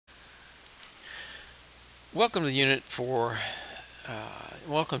Welcome to Unit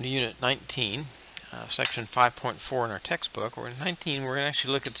welcome to Unit 19, Section 5.4 in our textbook. We're in 19. We're going to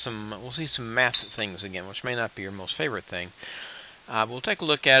actually look at we'll see some math things again, which may not be your most favorite thing. We'll take a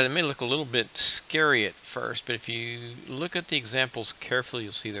look at it. It may look a little bit scary at first, but if you look at the examples carefully,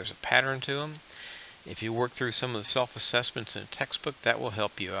 you'll see there's a pattern to them. If you work through some of the self-assessments in a textbook, that will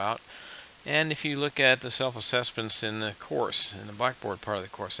help you out. And if you look at the self-assessments in the course, in the Blackboard part of the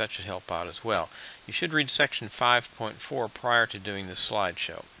course, that should help out as well. You should read Section 5.4 prior to doing this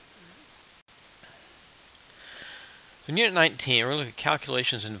slideshow. So in Unit 19, we're going to look at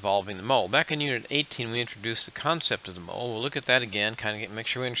calculations involving the mole. Back in Unit 18, we introduced the concept of the mole. We'll look at that again, make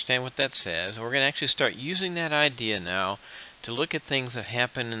sure we understand what that says. We're going to actually start using that idea now to look at things that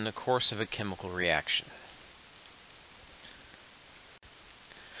happen in the course of a chemical reaction.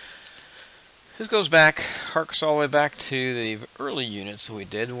 This harks all the way back to the early units that we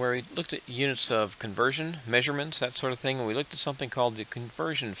did, where we looked at units of conversion, measurements, that sort of thing, and we looked at something called the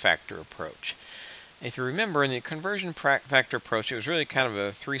conversion factor approach. If you remember, in the conversion factor approach, it was really kind of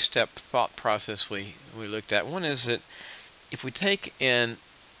a three-step thought process we looked at. One is that if we take and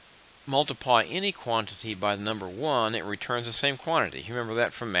multiply any quantity by the number 1, it returns the same quantity. You remember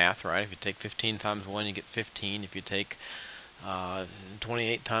that from math, right? If you take 15 times 1, you get 15. If you take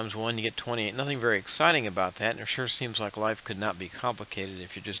 28 times 1, you get 28. Nothing very exciting about that, and it sure seems like life could not be complicated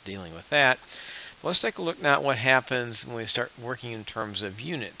if you're just dealing with that. Well, let's take a look now at what happens when we start working in terms of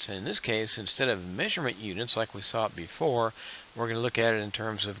units. And in this case, instead of measurement units like we saw it before, we're going to look at it in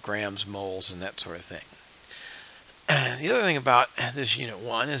terms of grams, moles, and that sort of thing. The other thing about this Unit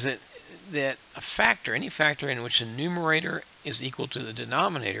 1 is that a factor, any factor in which the numerator is equal to the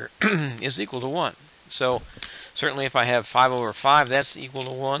denominator, is equal to 1. So certainly if I have 5 over 5, that's equal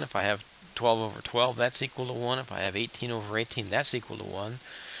to 1. If I have 12 over 12, that's equal to 1. If I have 18 over 18, that's equal to 1.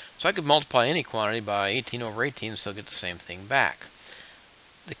 So I could multiply any quantity by 18 over 18 and still get the same thing back.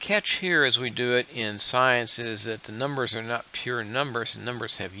 The catch here as we do it in science is that the numbers are not pure numbers, and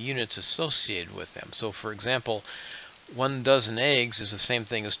numbers have units associated with them. So for example, 1 dozen eggs is the same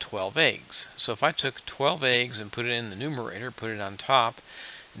thing as 12 eggs. So if I took 12 eggs and put it in the numerator, put it on top,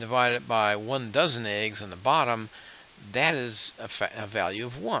 and divide it by 1 dozen eggs on the bottom, that is a value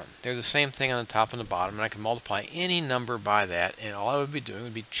of 1. They're the same thing on the top and the bottom, and I can multiply any number by that, and all I would be doing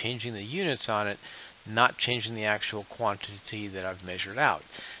would be changing the units on it, not changing the actual quantity that I've measured out.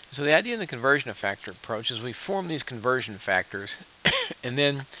 So the idea in the conversion factor approach is we form these conversion factors and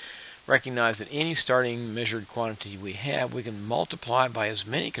then recognize that any starting measured quantity we have, we can multiply by as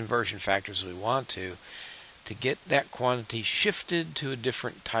many conversion factors as we want to get that quantity shifted to a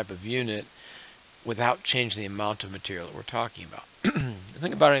different type of unit without changing the amount of material that we're talking about.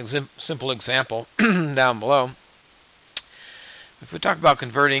 Think about a simple example down below. If we talk about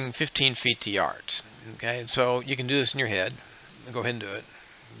converting 15 feet to yards, okay, so you can do this in your head. Go ahead and do it.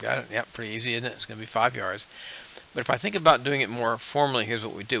 Got it? Yep, pretty easy, isn't it? It's going to be 5 yards. But if I think about doing it more formally, here's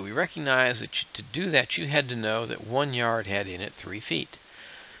what we do. We recognize that to do that, you had to know that 1 yard had in it 3 feet.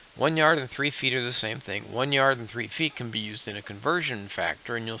 1 yard and 3 feet are the same thing. 1 yard and 3 feet can be used in a conversion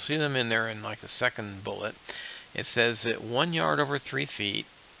factor, and you'll see them in there in like the second bullet. It says that 1 yard over 3 feet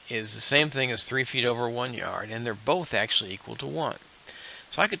is the same thing as 3 feet over 1 yard, and they're both actually equal to 1.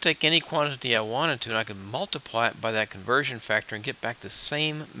 So I could take any quantity I wanted to, and I could multiply it by that conversion factor and get back the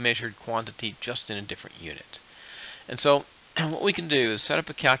same measured quantity just in a different unit. And so what we can do is set up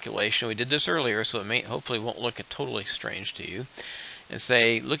a calculation. We did this earlier, so it hopefully won't look totally strange to you. And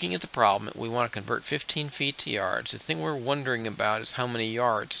say, looking at the problem, we want to convert 15 feet to yards. The thing we're wondering about is how many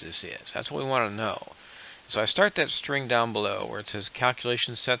yards this is. That's what we want to know. So I start that string down below where it says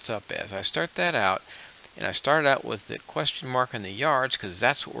calculation sets up as. I start that out, and I start out with the question mark on the yards because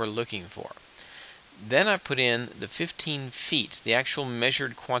that's what we're looking for. Then I put in the 15 feet, the actual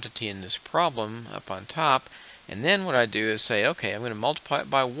measured quantity in this problem up on top. And then what I do is say, okay, I'm going to multiply it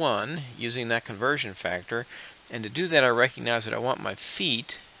by 1 using that conversion factor. And to do that, I recognize that I want my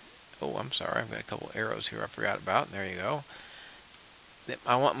feet. Oh, I'm sorry. I've got a couple arrows here I forgot about. There you go.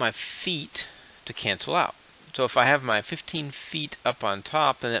 I want my feet to cancel out. So if I have my 15 feet up on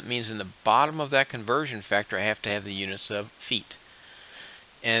top, then that means in the bottom of that conversion factor, I have to have the units of feet.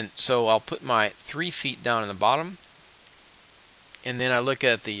 And so I'll put my 3 feet down in the bottom. And then I look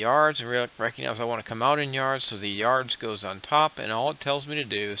at the yards and recognize I want to come out in yards. So the yards goes on top. And all it tells me to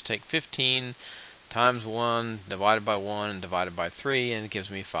do is take 15 times 1 divided by 1 and divided by 3, and it gives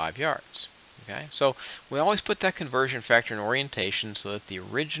me 5 yards. Okay, so we always put that conversion factor in orientation so that the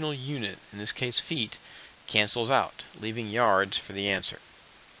original unit, in this case feet, cancels out, leaving yards for the answer.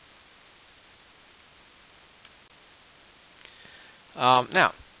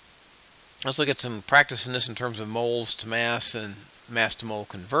 Now, let's look at some practice in this in terms of moles to mass and mass to mole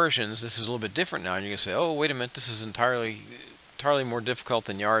conversions. This is a little bit different now. And you're going to say, oh, wait a minute, this is entirely more difficult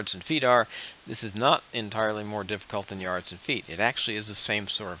than yards and feet are. This is not entirely more difficult than yards and feet. It actually is the same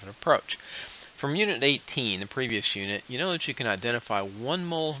sort of an approach. From Unit 18, the previous unit, you know that you can identify 1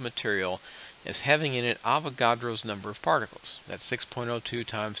 mole of material as having in it Avogadro's number of particles. That's 6.02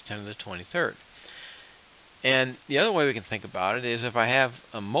 times 10 to the 23rd. And the other way we can think about it is if I have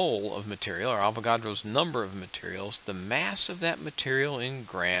a mole of material, or Avogadro's number of materials, the mass of that material in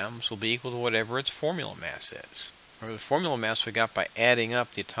grams will be equal to whatever its formula mass is, or the formula mass we got by adding up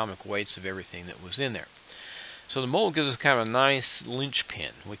the atomic weights of everything that was in there. So the mole gives us kind of a nice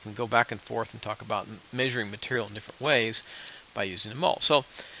linchpin. We can go back and forth and talk about measuring material in different ways by using the mole. So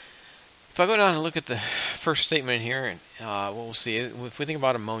if I go down and look at the first statement in here, and what we'll see, if we think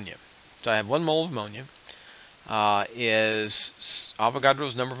about ammonia. So I have 1 mole of ammonia. Is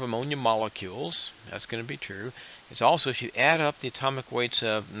Avogadro's number of ammonia molecules. That's going to be true. It's also, if you add up the atomic weights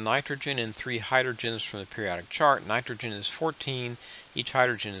of nitrogen and 3 hydrogens from the periodic chart, nitrogen is 14, each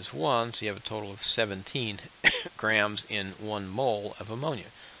hydrogen is 1, so you have a total of 17 grams in 1 mole of ammonia.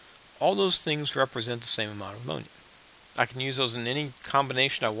 All those things represent the same amount of ammonia. I can use those in any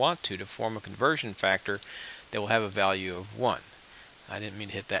combination I want to form a conversion factor that will have a value of 1. I didn't mean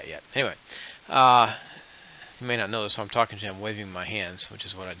to hit that yet. Anyway, you may not know this, so I'm talking to you, I'm waving my hands, which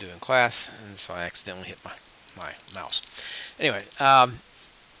is what I do in class, and so I accidentally hit my mouse. Anyway,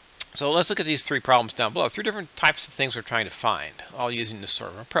 so let's look at these 3 problems down below. 3 different types of things we're trying to find, all using this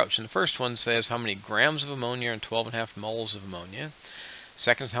sort of approach. And the first one says how many grams of ammonia are in 12.5 moles of ammonia.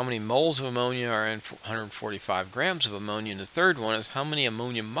 Second is how many moles of ammonia are in 145 grams of ammonia. And the third one is how many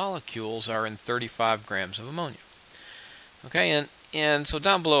ammonia molecules are in 35 grams of ammonia. Okay, and so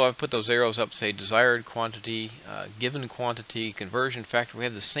down below I've put those arrows up, say desired quantity, given quantity, conversion factor. We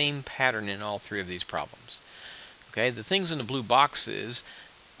have the same pattern in all 3 of these problems. Okay, the things in the blue boxes,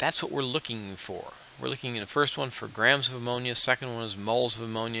 that's what we're looking for. We're looking in the first one for grams of ammonia, second one is moles of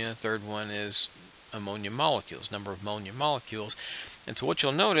ammonia, third one is ammonia molecules, number of ammonia molecules. And so what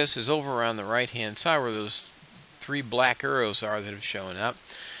you'll notice is over on the right hand side where those 3 black arrows are that have shown up,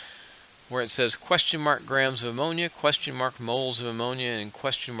 where it says question mark grams of ammonia, question mark moles of ammonia, and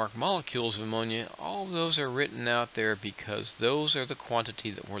question mark molecules of ammonia, all of those are written out there because those are the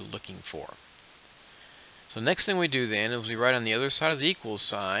quantity that we're looking for. So next thing we do then is we write on the other side of the equals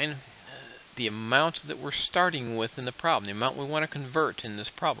sign the amount that we're starting with in the problem, the amount we want to convert in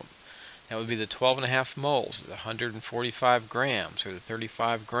this problem. That would be the 12.5 moles, the 145 grams, or the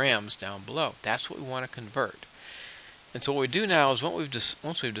 35 grams down below. That's what we want to convert. And so what we do now is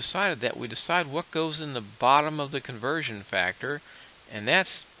once we've decided that, we decide what goes in the bottom of the conversion factor, and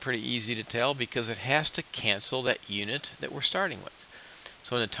that's pretty easy to tell because it has to cancel that unit that we're starting with.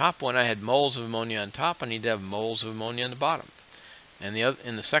 So in the top one I had moles of ammonia on top, I need to have moles of ammonia on the bottom. And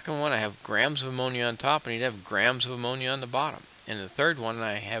in the second one I have grams of ammonia on top, I need to have grams of ammonia on the bottom. And in the third one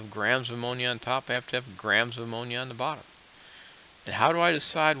I have grams of ammonia on top, I have to have grams of ammonia on the bottom. And how do I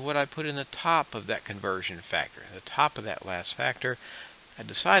decide what I put in the top of that conversion factor, the top of that last factor? I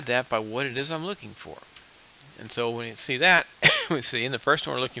decide that by what it is I'm looking for. And so when you see that, we see in the first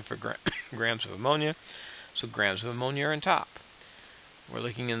one we're looking for grams of ammonia, so grams of ammonia are on top. We're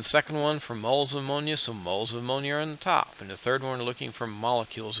looking in the second one for moles of ammonia, so moles of ammonia are on the top. In the third one we're looking for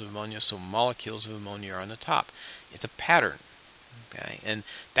molecules of ammonia, so molecules of ammonia are on the top. It's a pattern. Okay? And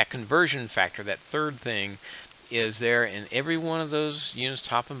that conversion factor, that third thing, is there in every one of those units,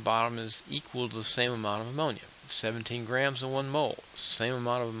 top and bottom, is equal to the same amount of ammonia. 17 grams in 1 mole, same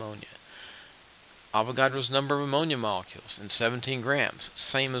amount of ammonia. Avogadro's number of ammonia molecules in 17 grams,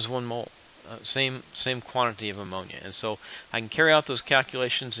 same as 1 mole, same quantity of ammonia. And so I can carry out those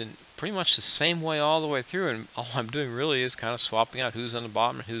calculations in pretty much the same way all the way through, and all I'm doing really is kind of swapping out who's on the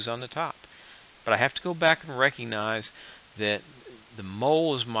bottom and who's on the top. But I have to go back and recognize that the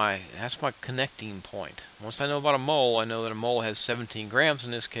mole is that's my connecting point. Once I know about a mole, I know that a mole has 17 grams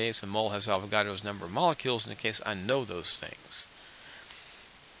in this case, a mole has Avogadro's number of molecules in the case. I know those things.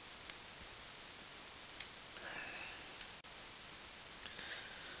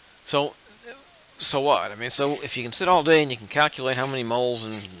 So what? I mean, so if you can sit all day and you can calculate how many moles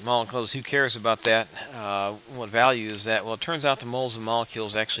and molecules, who cares about that? What value is that? Well, it turns out the moles and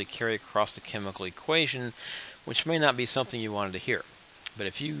molecules actually carry across the chemical equation, which may not be something you wanted to hear. But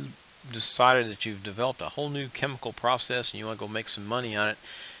if you decided that you've developed a whole new chemical process and you want to go make some money on it,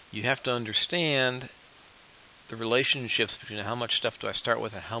 you have to understand the relationships between how much stuff do I start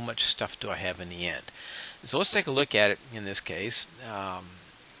with and how much stuff do I have in the end. So let's take a look at it in this case. I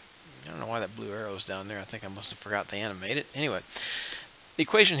don't know why that blue arrow is down there. I think I must have forgot to animate it. Anyway, The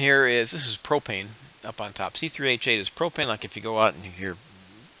equation here is, this is propane up on top. C3H8 is propane, like if you go out and your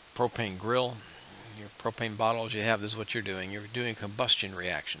propane grill, your propane bottles you have, this is what you're doing. You're doing a combustion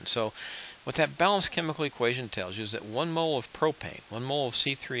reaction. So what that balanced chemical equation tells you is that 1 mole of propane, 1 mole of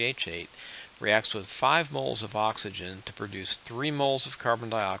C3H8, reacts with 5 moles of oxygen to produce 3 moles of carbon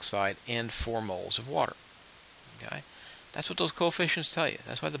dioxide and 4 moles of water. Okay? That's what those coefficients tell you.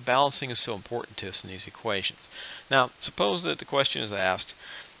 That's why the balancing is so important to us in these equations. Now, suppose that the question is asked,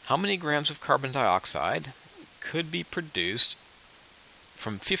 how many grams of carbon dioxide could be produced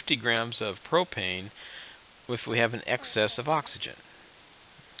from 50 grams of propane if we have an excess of oxygen?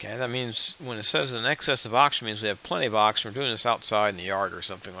 Okay, that means when it says an excess of oxygen, it means we have plenty of oxygen. We're doing this outside in the yard or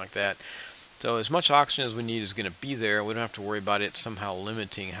something like that. So as much oxygen as we need is going to be there. We don't have to worry about it somehow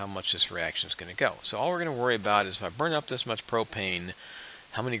limiting how much this reaction is going to go. So all we're going to worry about is if I burn up this much propane,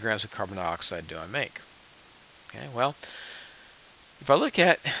 how many grams of carbon dioxide do I make? Okay, well, if I look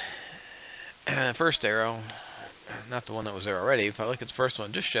at the first arrow, not the one that was there already, if I look at the first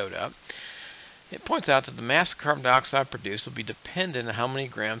one that just showed up, it points out that the mass of carbon dioxide produced will be dependent on how many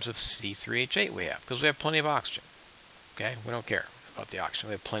grams of C3H8 we have, because we have plenty of oxygen. Okay, we don't care about the oxygen.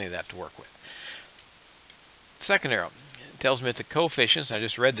 We have plenty of that to work with. Second arrow tells me that the coefficients, I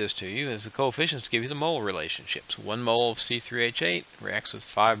just read this to you, is the coefficients give you the mole relationships. 1 mole of C3H8 reacts with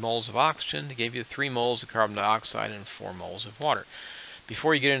 5 moles of oxygen to give you 3 moles of carbon dioxide and 4 moles of water.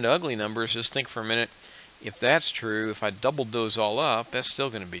 Before you get into ugly numbers, just think for a minute, if that's true, if I doubled those all up, that's still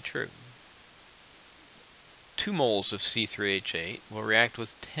going to be true. 2 moles of C3H8 will react with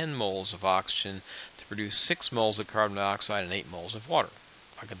 10 moles of oxygen to produce 6 moles of carbon dioxide and 8 moles of water.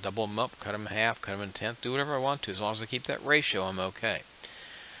 I could double them up, cut them in half, cut them in a tenth, do whatever I want to. As long as I keep that ratio, I'm okay.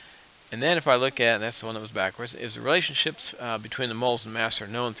 And then if I look at, and that's the one that was backwards, if the relationships between the moles and mass are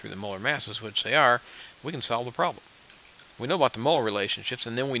known through the molar masses, which they are, we can solve the problem. We know about the mole relationships,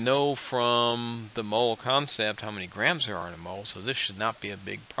 and then we know from the mole concept how many grams there are in a mole, so this should not be a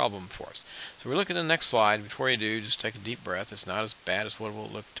big problem for us. So we look at the next slide. Before you do, just take a deep breath. It's not as bad as what it will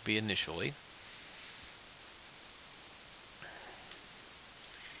look to be initially.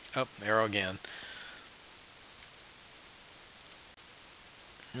 Oh, arrow again.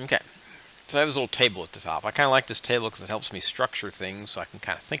 Okay, so I have this little table at the top. I kind of like this table because it helps me structure things so I can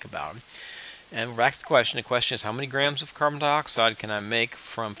kind of think about them. And we're back to the question. The question is, how many grams of carbon dioxide can I make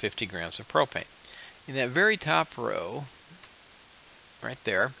from 50 grams of propane? In that very top row, right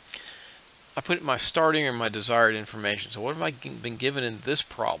there, I put my starting or my desired information. So what have I been given in this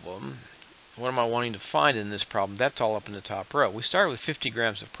problem? What am I wanting to find in this problem? That's all up in the top row. We started with 50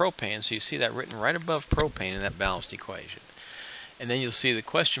 grams of propane, so you see that written right above propane in that balanced equation. And then you'll see the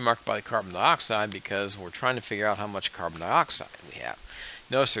question mark by the carbon dioxide because we're trying to figure out how much carbon dioxide we have.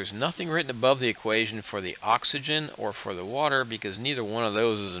 Notice there's nothing written above the equation for the oxygen or for the water because neither one of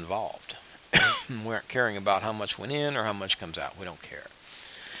those is involved. We aren't caring about how much went in or how much comes out. We don't care.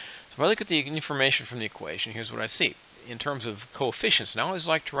 So if I look at the information from the equation, here's what I see. In terms of coefficients, and I always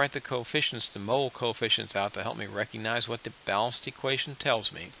like to write the coefficients, the mole coefficients out to help me recognize what the balanced equation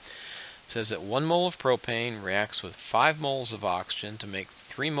tells me. It says that 1 mole of propane reacts with 5 moles of oxygen to make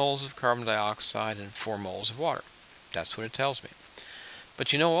 3 moles of carbon dioxide and 4 moles of water. That's what it tells me.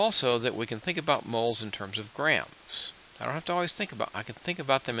 But you know also that we can think about moles in terms of grams. I don't have to always think about, I can think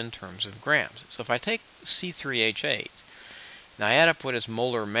about them in terms of grams. So if I take C3H8, now I add up what its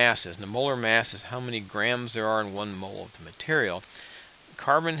molar mass is. And the molar mass is how many grams there are in 1 mole of the material.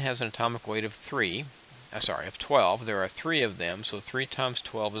 Carbon has an atomic weight of 12. There are 3 of them, so 3 times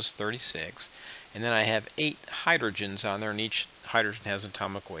 12 is 36. And then I have 8 hydrogens on there, and each hydrogen has an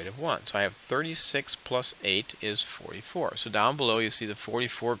atomic weight of 1. So I have 36 plus 8 is 44. So down below you see the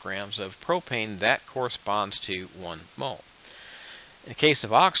 44 grams of propane. That corresponds to 1 mole. In the case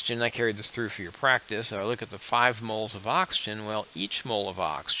of oxygen, I carried this through for your practice. So I look at the 5 moles of oxygen. Well, each mole of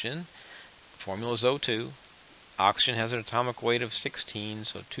oxygen, the formula is O2. Oxygen has an atomic weight of 16,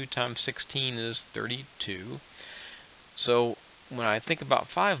 so 2 times 16 is 32. So when I think about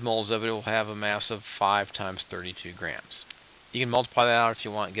 5 moles of it, it will have a mass of 5 times 32 grams. You can multiply that out if you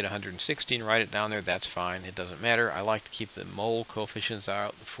want, get 116, write it down there, that's fine, it doesn't matter. I like to keep the mole coefficients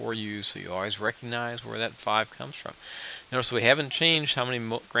out for you so you always recognize where that 5 comes from. Notice we haven't changed how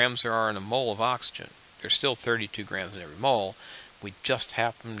many grams there are in a mole of oxygen. There's still 32 grams in every mole. We just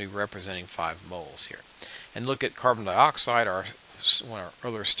happen to be representing 5 moles here. And look at carbon dioxide, our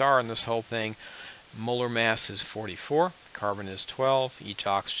other star in this whole thing. Molar mass is 44, carbon is 12, each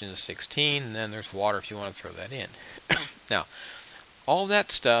oxygen is 16, and then there's water if you want to throw that in. Now, all that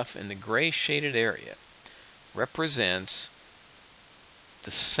stuff in the gray shaded area represents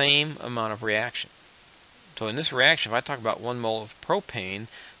the same amount of reaction. So in this reaction, if I talk about 1 mole of propane,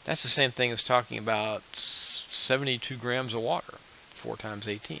 that's the same thing as talking about 72 grams of water, 4 times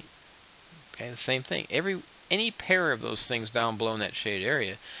 18. Okay, the same thing. Any pair of those things down below in that shaded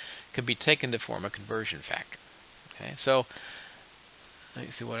area could be taken to form a conversion factor. Okay, so let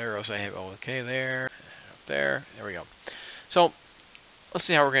me see what arrows I have. Oh, okay, there, up there. There we go. So let's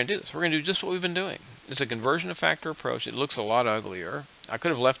see how we're going to do this. We're going to do just what we've been doing. It's a conversion factor approach. It looks a lot uglier. I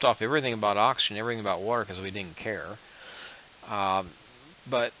could have left off everything about oxygen, everything about water, because we didn't care.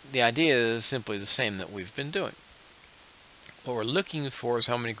 But the idea is simply the same that we've been doing. What we're looking for is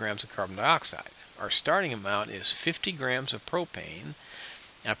how many grams of carbon dioxide. Our starting amount is 50 grams of propane.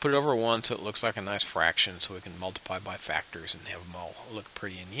 And I put it over 1 so it looks like a nice fraction, so we can multiply by factors and have them all look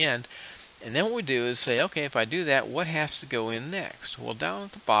pretty in the end. And then what we do is say, okay, if I do that, what has to go in next? Well, down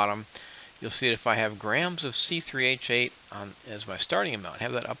at the bottom, you'll see that if I have grams of C3H8 as my starting amount,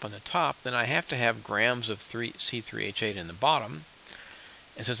 have that up on the top, then I have to have grams of C3H8 in the bottom.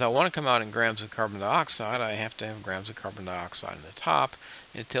 And since I want to come out in grams of carbon dioxide, I have to have grams of carbon dioxide in the top.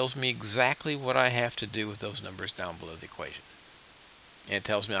 And it tells me exactly what I have to do with those numbers down below the equation. And it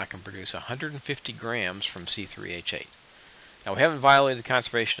tells me I can produce 150 grams from C3H8. Now, we haven't violated the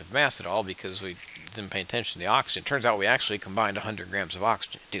conservation of mass at all because we didn't pay attention to the oxygen. It turns out we actually combined 100 grams of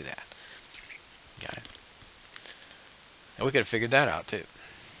oxygen to do that. Okay. And we could have figured that out, too.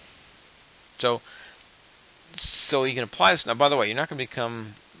 So you can apply this. Now, by the way, you're not going to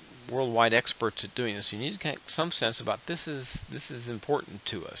become worldwide experts at doing this. You need to get some sense about this is important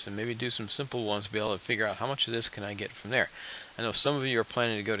to us, and maybe do some simple ones to be able to figure out how much of this can I get from there. I know some of you are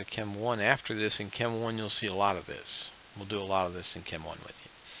planning to go to Chem 1 after this. In Chem 1, you'll see a lot of this. We'll do a lot of this in Chem 1 with you.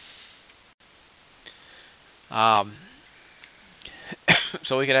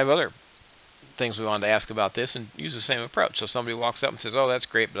 So we could have other things we wanted to ask about this and use the same approach. So somebody walks up and says, oh, that's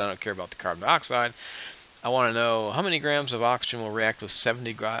great, but I don't care about the carbon dioxide. I want to know how many grams of oxygen will react with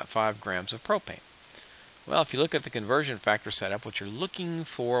 75 grams of propane. Well, if you look at the conversion factor setup, what you're looking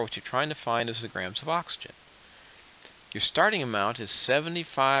for, what you're trying to find is the grams of oxygen. Your starting amount is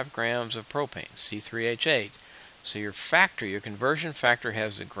 75 grams of propane, C3H8. So your factor, your conversion factor,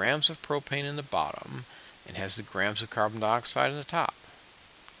 has the grams of propane in the bottom and has the grams of carbon dioxide in the top.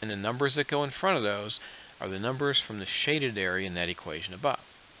 And the numbers that go in front of those are the numbers from the shaded area in that equation above.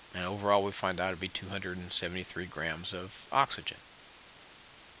 And overall, we find out to be 273 grams of oxygen.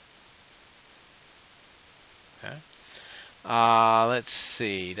 Okay. Let's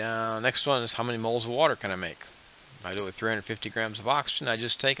see. Next one is how many moles of water can I make? If I do it with 350 grams of oxygen, I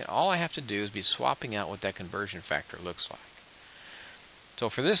just take it. All I have to do is be swapping out what that conversion factor looks like. So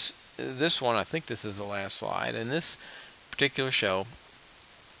for this one, I think this is the last slide. In this particular show,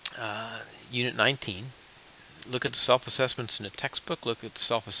 Unit 19, look at the self-assessments in the textbook, look at the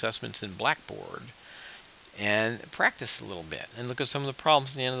self-assessments in Blackboard, and practice a little bit. And look at some of the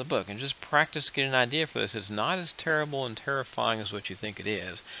problems at the end of the book. And just practice to get an idea for this. It's not as terrible and terrifying as what you think it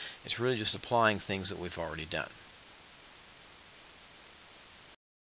is. It's really just applying things that we've already done.